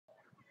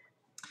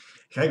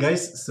Hi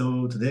guys,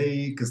 so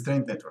today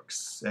constraint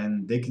networks,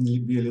 and they can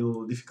be a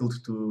little difficult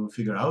to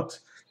figure out.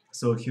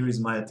 So here is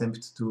my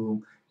attempt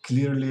to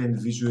clearly and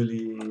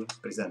visually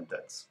present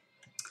that.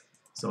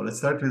 So let's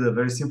start with a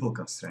very simple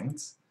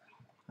constraint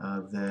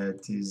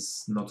that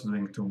is not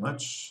doing too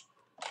much,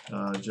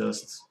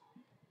 just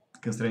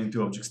constraining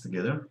two objects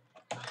together.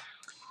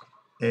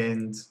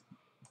 And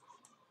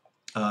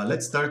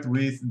let's start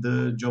with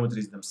the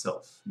geometries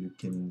themselves. You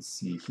can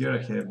see here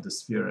I have the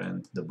sphere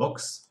and the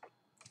box,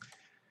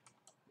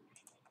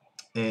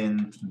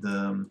 and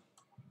the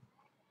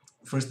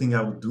first thing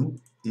I would do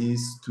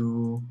is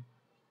to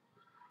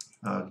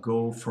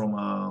go from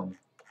a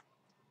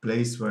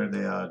place where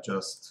they are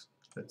just,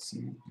 let's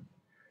see,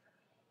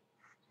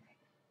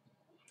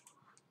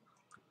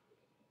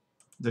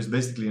 there's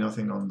basically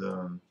nothing on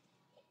the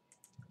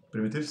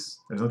primitives,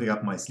 there's nothing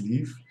up my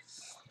sleeve,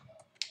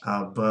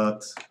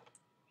 but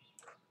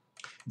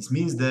this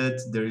means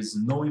that there is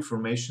no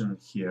information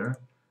here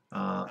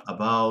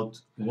about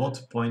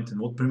what point and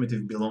what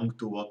primitive belong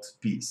to what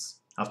piece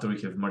after we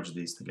have merged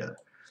these together.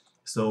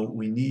 So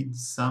we need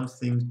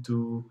something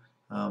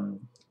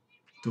um,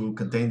 to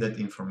contain that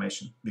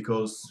information,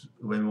 because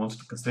when we want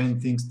to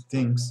constrain things to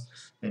things,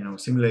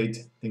 simulate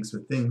things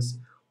with things,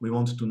 we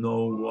want to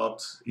know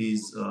what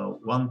is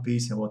one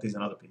piece and what is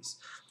another piece.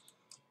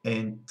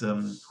 And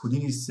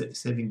Houdini is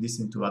saving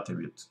this into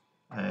attribute,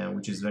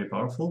 which is very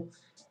powerful,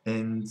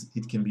 and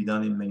it can be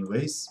done in many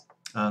ways.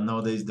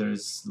 Nowadays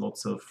there's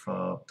lots of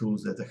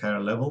tools at a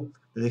higher level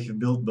that they have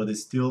built, but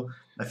it's still,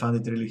 I find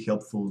it really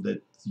helpful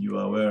that you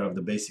are aware of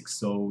the basics,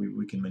 so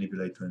we can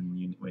manipulate when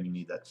you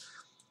need that.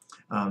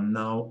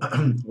 Now,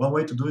 one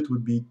way to do it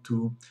would be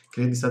to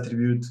create this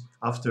attribute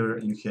after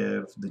you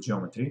have the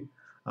geometry,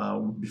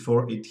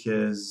 before it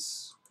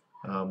has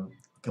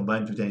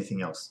combined with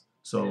anything else.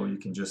 So you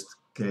can just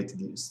create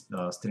this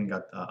string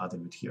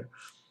attribute here.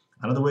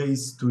 Another way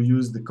is to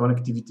use the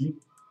connectivity,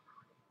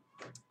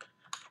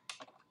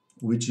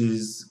 which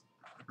is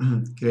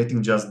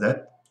creating just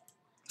that.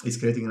 It's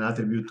creating an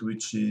attribute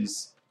which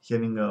is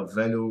having a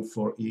value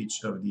for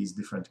each of these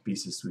different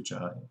pieces which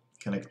are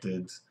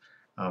connected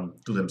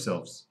to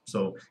themselves.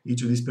 So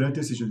each of these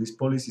primitives, each of these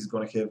polys is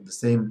going to have the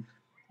same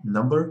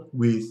number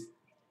with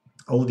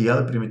all the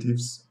other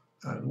primitives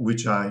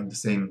which are in the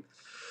same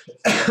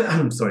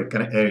sorry,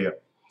 kind of area,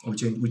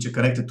 which are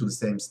connected to the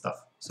same stuff.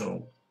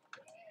 So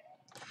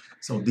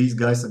these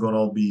guys are going to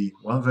all be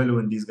one value,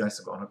 and these guys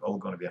are all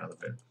going to be another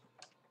value.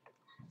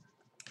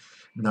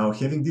 Now,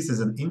 having this as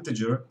an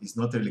integer is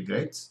not really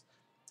great,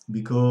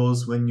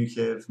 because when you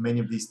have many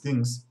of these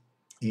things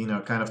in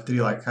a kind of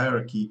tree-like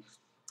hierarchy,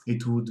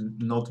 it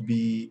would not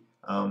be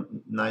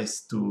nice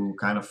to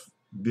kind of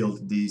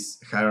build this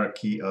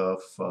hierarchy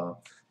of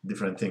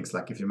different things.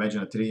 Like if you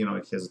imagine a tree,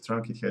 it has a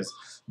trunk, it has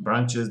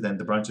branches, then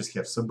the branches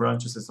have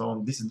sub-branches and so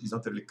on. This is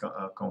not really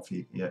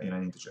comfy in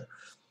an integer.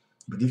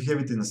 But if you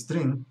have it in a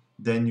string,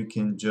 then you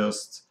can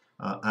just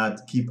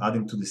keep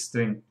adding to the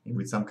string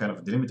with some kind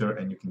of delimiter,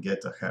 and you can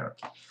get a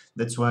hierarchy.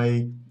 That's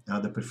why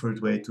the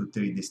preferred way to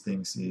treat these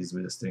things is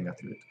with a string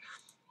attribute.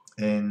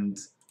 And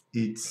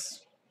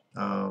it's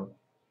a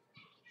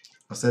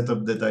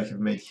setup that I have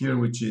made here,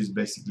 which is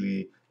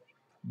basically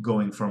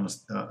going from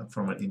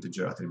an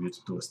integer attribute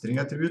to a string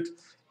attribute.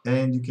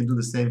 And you can do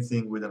the same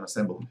thing with an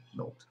assemble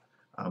node.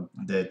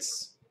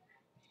 That's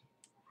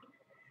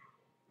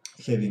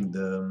having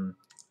the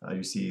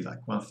you see,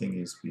 like, one thing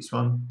is piece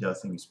 1, the other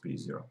thing is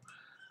piece 0.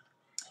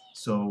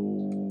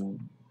 So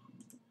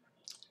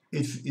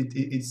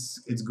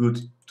it's good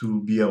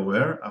to be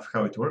aware of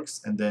how it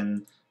works, and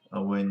then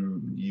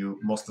when you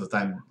most of the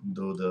time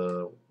do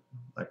the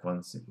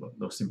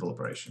simple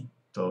operation.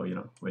 So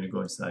when you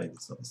go inside,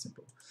 it's not as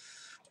simple.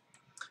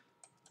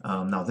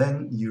 Now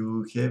then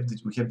we have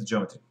the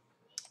geometry,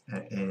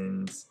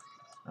 and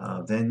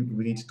then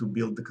we need to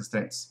build the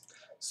constraints.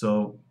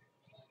 So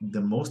the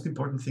most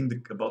important thing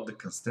about the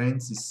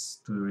constraints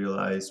is to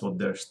realize what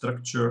their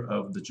structure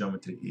of the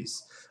geometry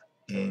is.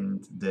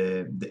 And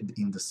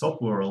in the SOP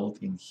world,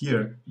 in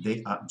here,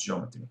 they are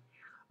geometry.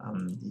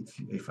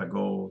 If I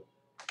go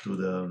to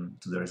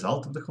the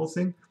result of the whole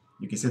thing,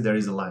 you can see there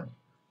is a line.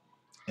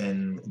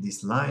 And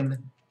this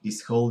line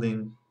is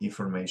holding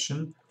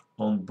information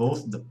on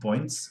both the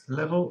points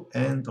level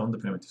and on the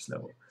primitives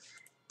level.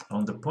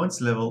 On the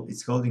points level,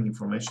 it's holding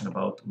information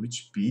about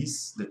which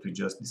piece that we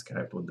just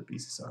described what the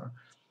pieces are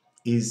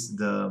is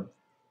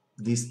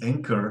this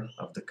anchor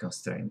of the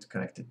constraint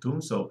connected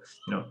to. So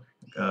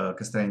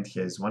constraint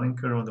has one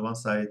anchor on the one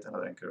side,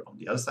 another anchor on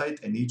the other side,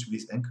 and each of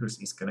these anchors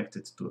is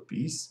connected to a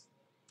piece,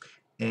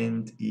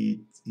 and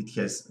it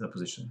has a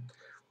position.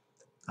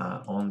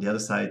 On the other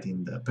side,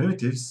 in the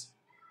primitives,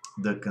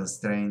 the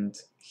constraint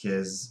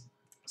has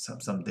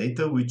some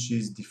data which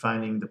is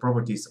defining the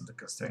properties of the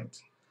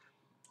constraint.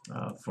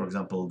 For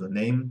example, the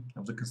name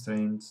of the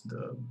constraint,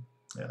 the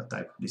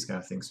type, these kind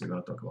of things we're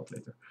going to talk about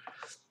later.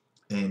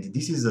 And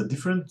this is a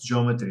different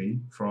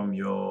geometry from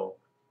your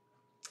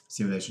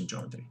simulation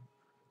geometry,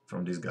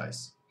 from these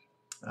guys.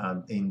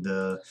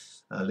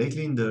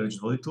 Lately in the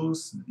rigid body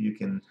tools, you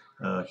can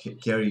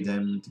carry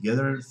them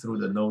together through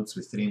the nodes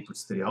with 3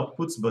 inputs, 3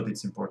 outputs, but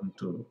it's important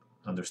to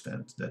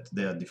understand that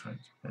they are different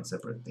and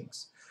separate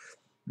things.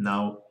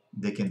 Now,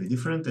 they can be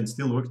different and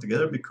still work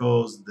together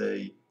because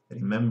they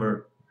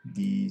remember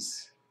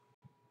these,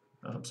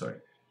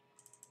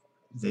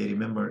 they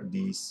remember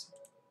these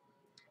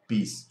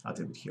piece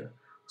attribute here.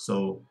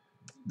 So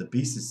the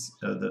pieces,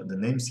 the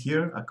names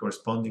here are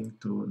corresponding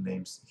to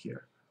names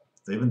here.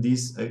 So even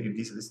these, if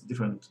these are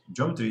different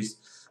geometries,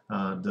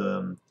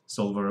 the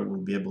solver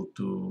will be able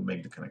to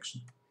make the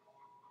connection.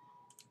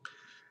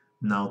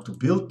 Now to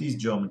build this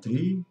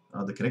geometry,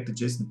 the connect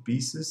adjacent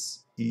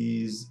pieces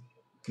is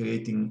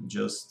creating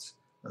just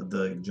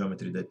the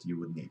geometry that you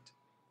would need.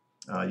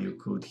 You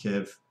could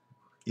have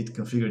it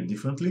configured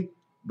differently,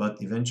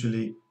 but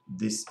eventually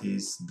this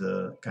is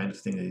the kind of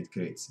thing that it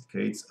creates. It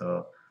creates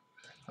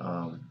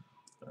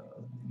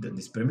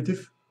this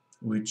primitive,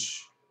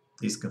 which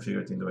is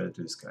configured in the way that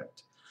we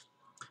described.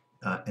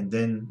 And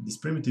then this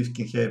primitive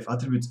can have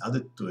attributes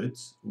added to it,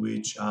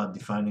 which are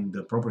defining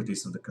the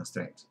properties of the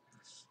constraint.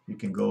 You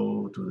can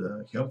go to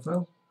the help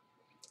file,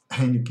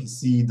 and you can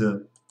see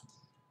the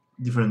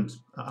different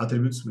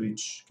attributes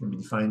which can be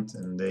defined,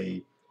 and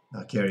they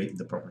carry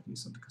the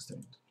properties of the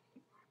constraint.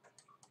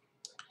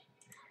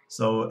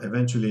 So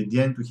eventually, at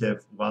the end, we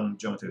have one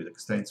geometry with the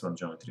constraints, one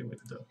geometry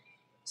with the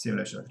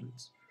simulation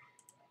attributes.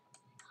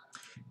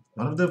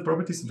 One of the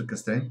properties of the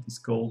constraint is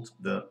called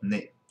the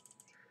name.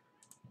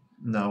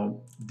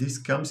 Now, this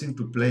comes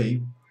into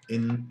play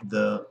in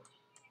the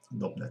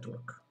DOP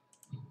network.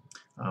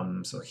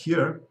 So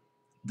here,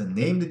 the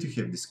name that you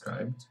have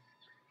described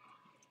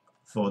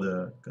for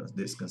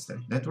this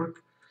constraint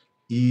network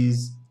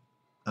is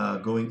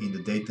going in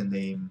the data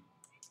name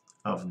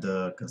of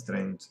the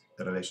constraint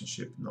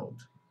relationship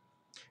node.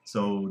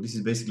 So this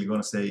is basically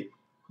going to say,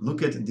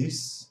 look at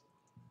this,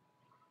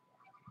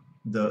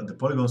 the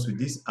polygons with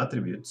these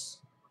attributes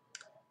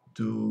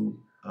to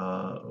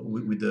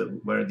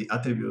where the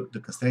attribute, the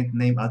constraint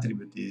name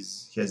attribute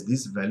has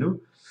this value,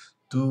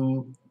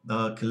 to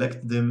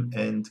collect them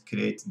and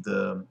create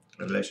the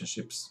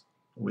relationships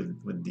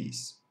with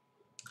these.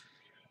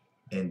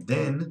 And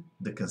then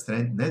the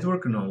constraint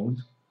network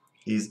node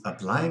is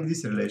applying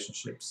these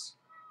relationships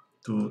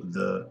to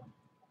the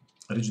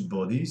rigid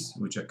bodies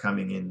which are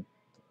coming in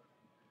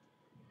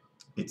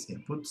its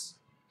inputs,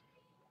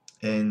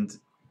 and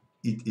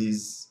it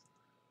is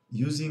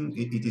using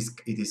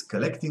it is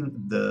collecting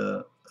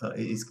the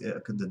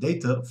the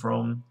data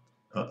from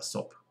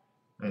SOP.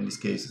 In this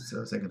case, it's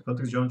a second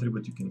context geometry,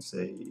 but you can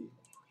say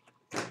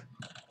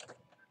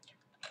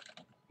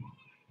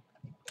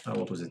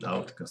what was it,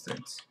 out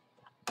constraints,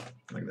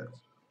 like that.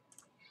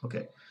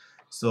 Okay,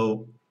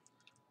 so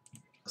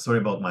sorry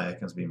about my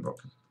icons being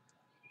broken.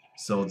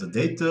 So the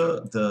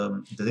data,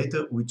 the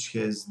data which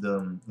has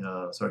the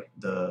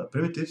the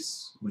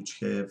primitives which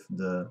have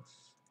the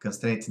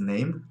constraint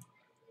name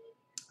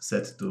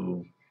set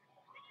to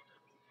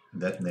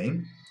that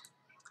name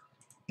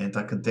and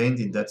are contained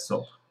in that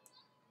SOP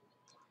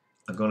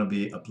are going to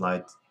be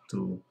applied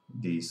to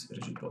these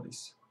rigid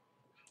bodies.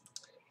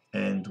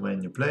 And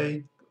when you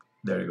play,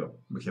 there you go,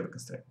 we have a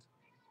constraint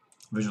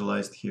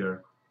visualized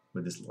here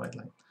with this white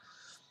line.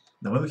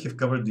 Now when we have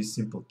covered this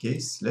simple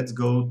case, let's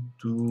go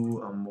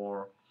to a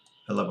more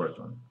elaborate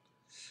one.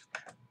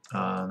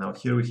 Now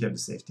here we have the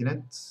safety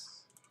net.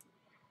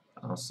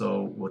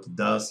 So what it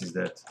does is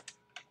that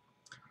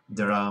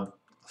there are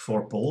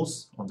 4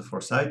 poles on the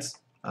 4 sides,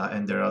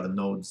 and there are the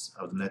nodes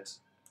of the net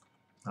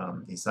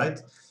inside.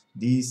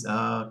 These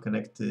are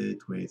connected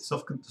with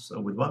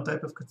with one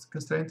type of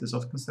constraint, the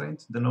soft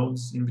constraint, the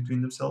nodes in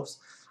between themselves,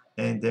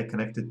 and they're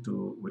connected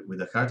to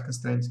with a hard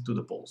constraint to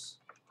the poles.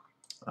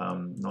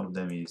 None of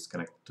them is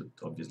connected,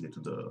 obviously, to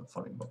the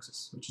following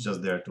boxes, which is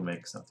just there to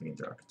make something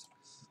interact.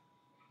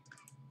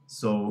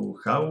 So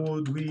how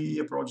would we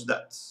approach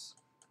that?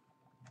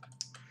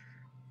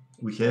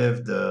 We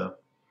have the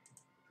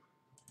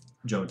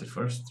geometry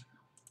first.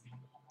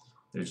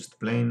 There's just a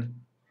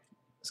plane,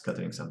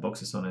 scattering some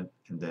boxes on it,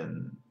 and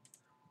then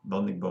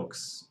bounding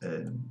box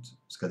and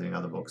scattering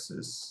other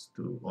boxes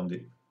on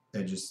the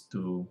edges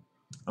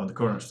on the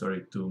corner,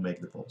 to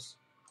make the poles.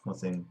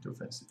 Nothing too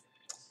fancy.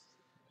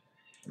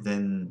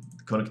 Then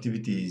the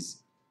connectivity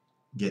is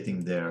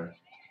getting their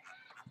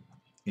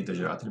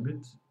integer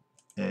attribute,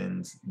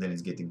 and then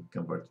it's getting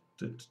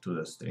converted to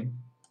the string,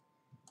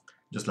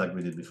 just like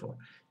we did before.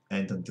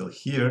 And until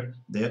here,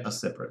 they are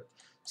separate.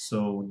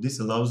 So this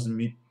allows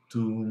me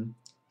to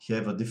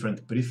have a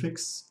different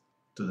prefix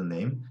to the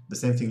name. The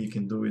same thing you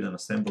can do with an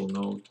assemble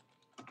node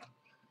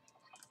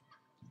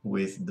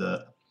with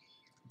the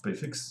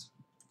prefix.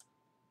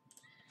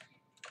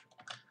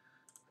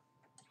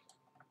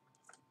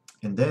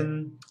 And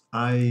then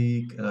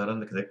I run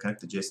the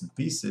connect adjacent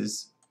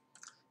pieces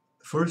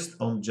first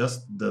on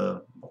just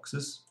the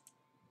boxes.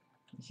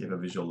 I have a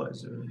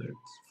visualizer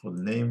for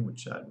the name,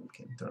 which I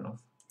can turn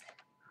off.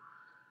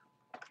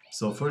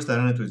 So first I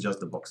run it with just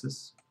the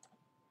boxes.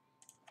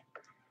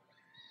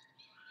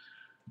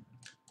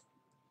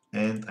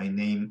 and I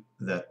name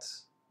that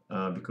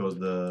because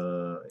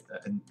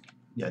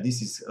yeah,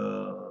 this is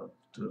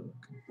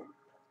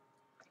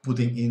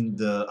putting in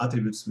the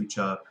attributes which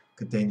are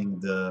containing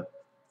the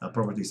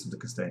properties of the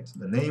constraint.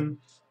 The name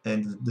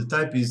and the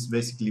type is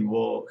basically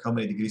how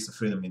many degrees of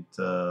freedom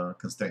it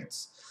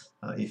constrains.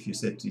 If you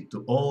set it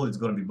to all, it's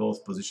going to be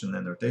both position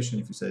and rotation.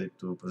 If you set it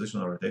to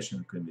position or rotation,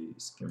 it can be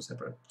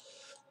separate.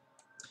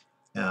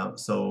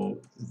 So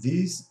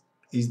this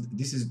is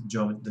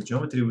the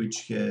geometry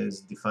which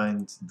has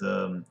defined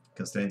the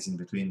constraints in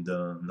between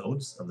the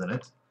nodes of the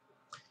net.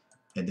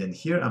 And then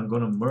here I'm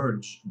going to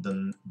merge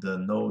the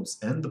nodes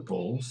and the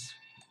poles,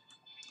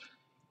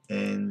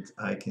 and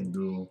I can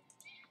do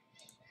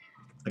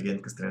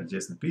again constraint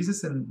adjacent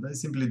pieces, and I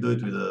simply do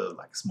it with a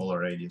smaller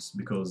radius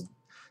because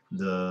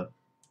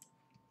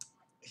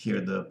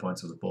here the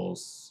points of the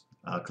poles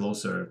are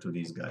closer to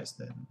these guys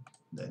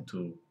than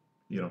to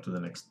to the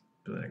next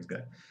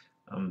guy.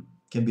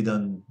 Can be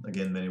done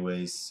again many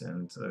ways,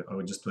 and I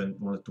would just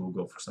wanted to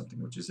go for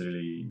something which is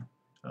really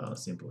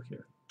simple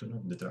here to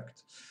not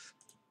detract.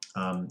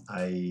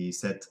 I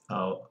set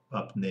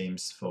up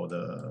names for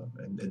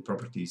and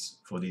properties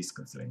for these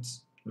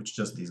constraints, which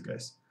just these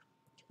guys,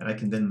 and I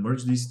can then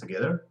merge these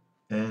together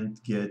and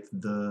get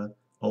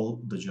all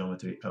the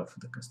geometry of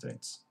the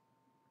constraints,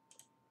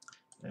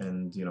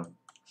 and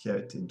have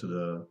it into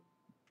the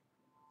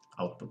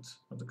output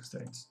of the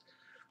constraints.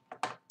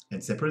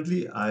 And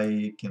separately,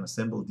 I can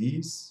assemble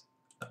these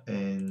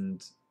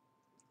and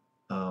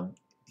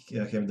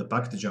have the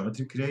packed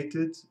geometry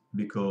created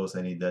because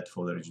I need that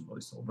for the rigid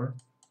body solver.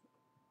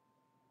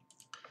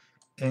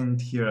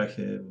 And here I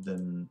have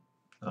them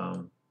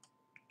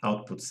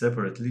output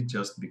separately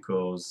just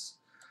because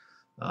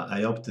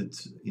I opted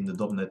in the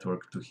DOM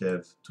network to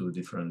have two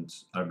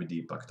different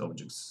RBD packed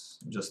objects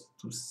just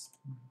to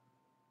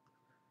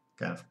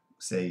kind of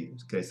say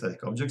create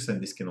static objects,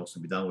 and this can also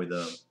be done with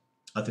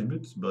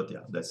attributes, but yeah,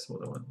 that's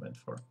what I went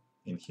for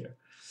in here.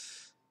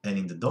 And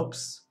in the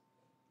DOPS,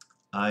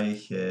 I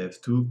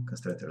have two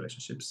constraint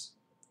relationships.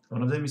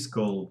 One of them is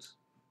called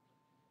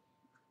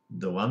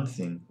the one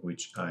thing,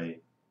 which I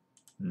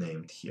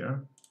named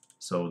here.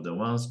 So the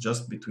ones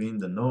just between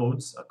the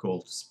nodes are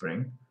called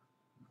spring,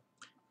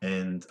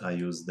 and I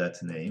use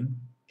that name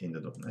in the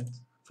 .NET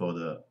for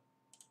the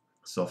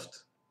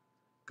soft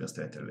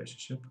constraint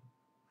relationship.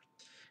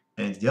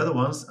 And the other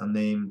ones are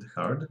named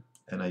hard,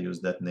 and I use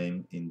that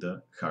name in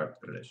the hard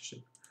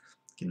relationship.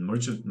 You can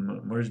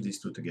merge these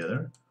two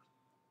together,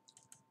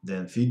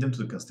 then feed them to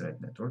the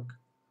constraint network,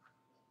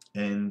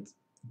 and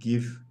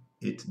give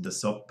it the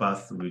SOP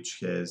path which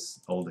has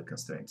all the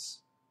constraints.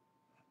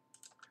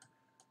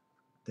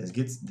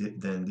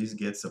 Then this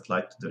gets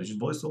applied to the rigid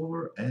body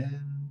solver,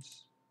 and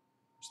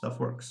stuff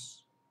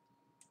works.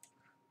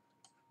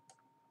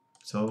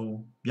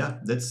 So yeah,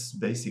 that's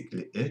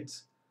basically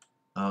it.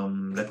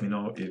 Let me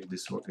know if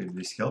this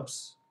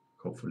helps.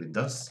 Hopefully it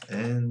does,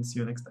 and see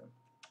you next time.